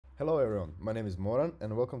Hello everyone, my name is Moran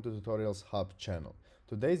and welcome to Tutorials Hub channel.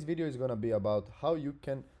 Today's video is going to be about how you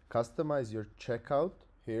can customize your checkout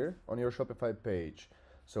here on your Shopify page.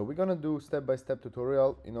 So we're going to do step-by-step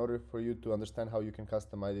tutorial in order for you to understand how you can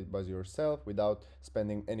customize it by yourself without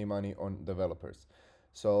spending any money on developers.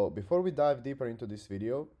 So before we dive deeper into this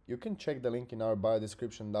video, you can check the link in our bio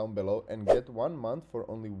description down below and get 1 month for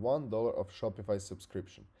only $1 of Shopify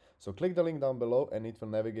subscription. So click the link down below and it will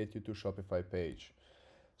navigate you to Shopify page.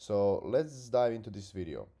 So let's dive into this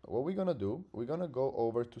video. What we're gonna do, we're gonna go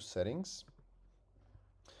over to settings.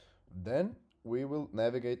 Then we will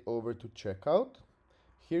navigate over to checkout.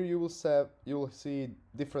 Here you will see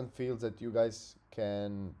different fields that you guys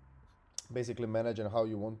can basically manage and how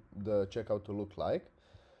you want the checkout to look like.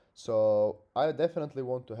 So I definitely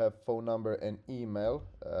want to have phone number and email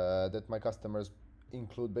that my customers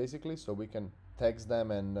include basically, so we can text them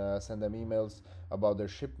and send them emails about their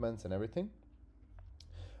shipments and everything.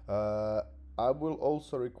 I will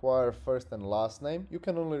also require first and last name. You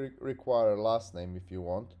can only require last name if you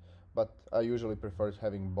want, but I usually prefer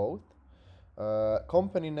having both.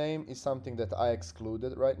 Company name is something that I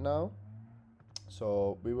excluded right now.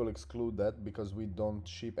 So we will exclude that because we don't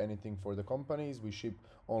ship anything for the companies. We ship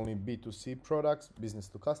only B2C products, business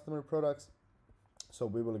to customer products. So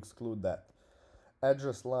we will exclude that.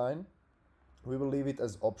 Address line, we will leave it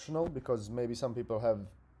as optional because maybe some people have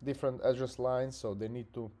different address lines, so they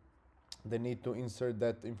need to insert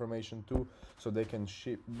that information too, so they can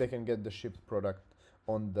get the shipped product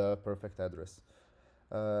on the perfect address.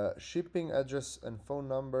 Shipping address and phone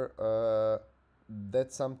number,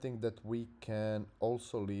 that's something that we can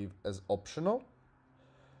also leave as optional.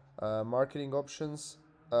 Marketing options,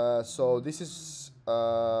 so this is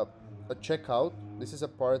a checkout. This is a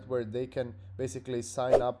part where they can basically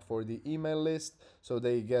sign up for the email list, so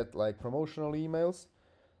they get like promotional emails.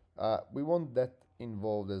 We want that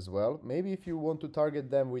involved as well. Maybe if you want to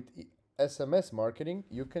target them with SMS marketing,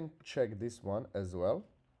 you can check this one as well.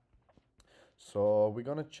 So we're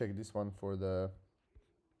gonna check this one for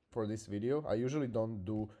this video. I usually don't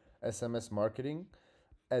do SMS marketing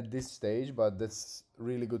at this stage, but that's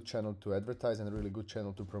really good channel to advertise and a really good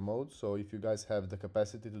channel to promote. So if you guys have the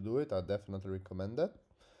capacity to do it, I definitely recommend that.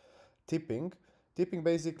 Tipping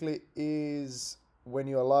basically is when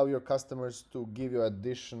you allow your customers to give you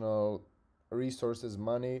additional resources,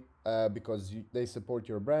 money, because they support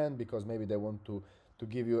your brand, because maybe they want to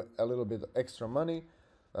give you a little bit extra money.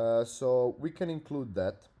 So we can include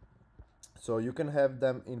that. So you can have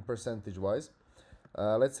them in percentage wise.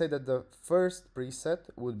 Let's say that the first preset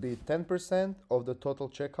would be 10% of the total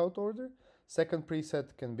checkout order. Second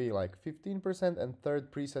preset can be like 15%, and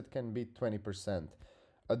third preset can be 20%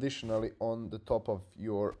 additionally on the top of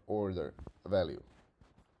your order value.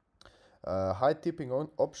 High tipping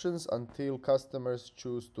options until customers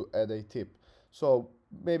choose to add a tip. So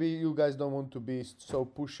maybe you guys don't want to be so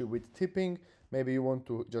pushy with tipping. Maybe you want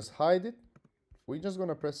to just hide it. We're just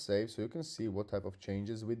gonna press save so you can see what type of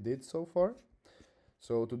changes we did so far.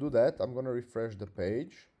 So to do that, I'm gonna refresh the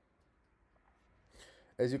page.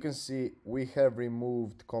 As you can see, we have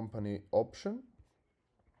removed company option.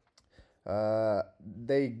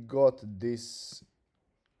 They got this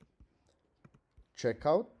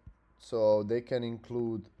checkout, so they can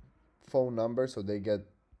include phone number, so they get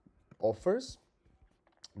offers.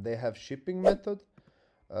 They have shipping method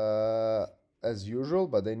as usual,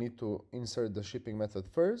 but they need to insert the shipping method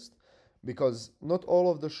first because not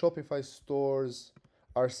all of the Shopify stores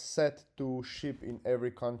are set to ship in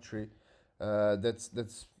every country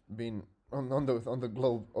that's been on the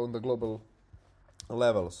global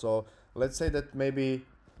level. So let's say that maybe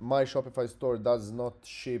my Shopify store does not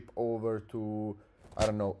ship over to, I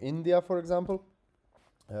don't know, India, for example.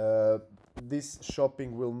 This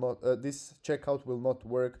checkout will not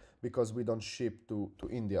work because we don't ship to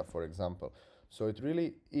India, for example. So it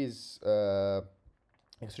really is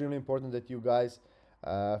extremely important that you guys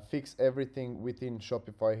fix everything within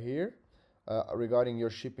Shopify here regarding your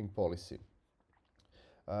shipping policy.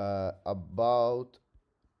 About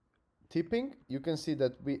tipping, you can see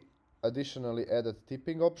that we additionally added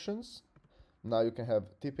tipping options. Now you can have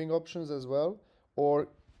tipping options as well, or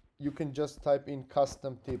you can just type in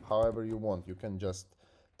custom tip however you want. You can just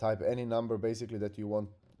type any number basically that you want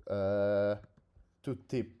to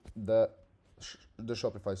tip the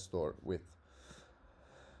Shopify store with.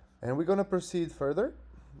 And we're gonna proceed further.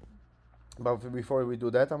 But before we do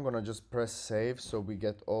that, I'm gonna just press save so we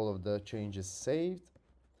get all of the changes saved.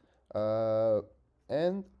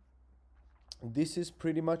 And this is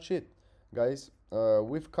pretty much it, guys.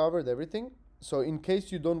 We've covered everything. So in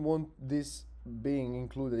case you don't want this being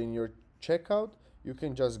included in your checkout, you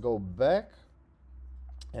can just go back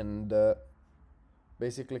and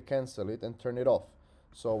basically cancel it and turn it off.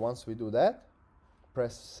 So once we do that,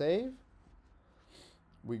 press save.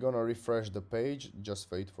 We're gonna refresh the page,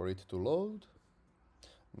 just wait for it to load.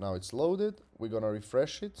 Now it's loaded. We're gonna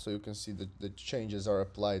refresh it so you can see that the changes are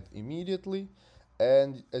applied immediately,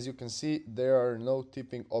 and as you can see, there are no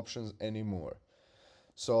tipping options anymore.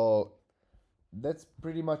 So that's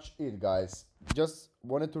pretty much it, guys. Just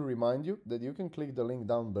wanted to remind you that you can click the link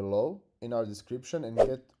down below in our description and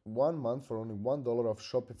get 1 month for only $1 of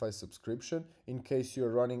Shopify subscription. In case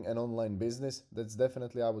you're running an online business, that's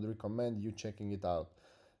definitely, I would recommend you checking it out.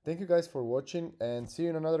 Thank you guys for watching, and see you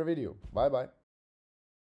in another video. Bye bye.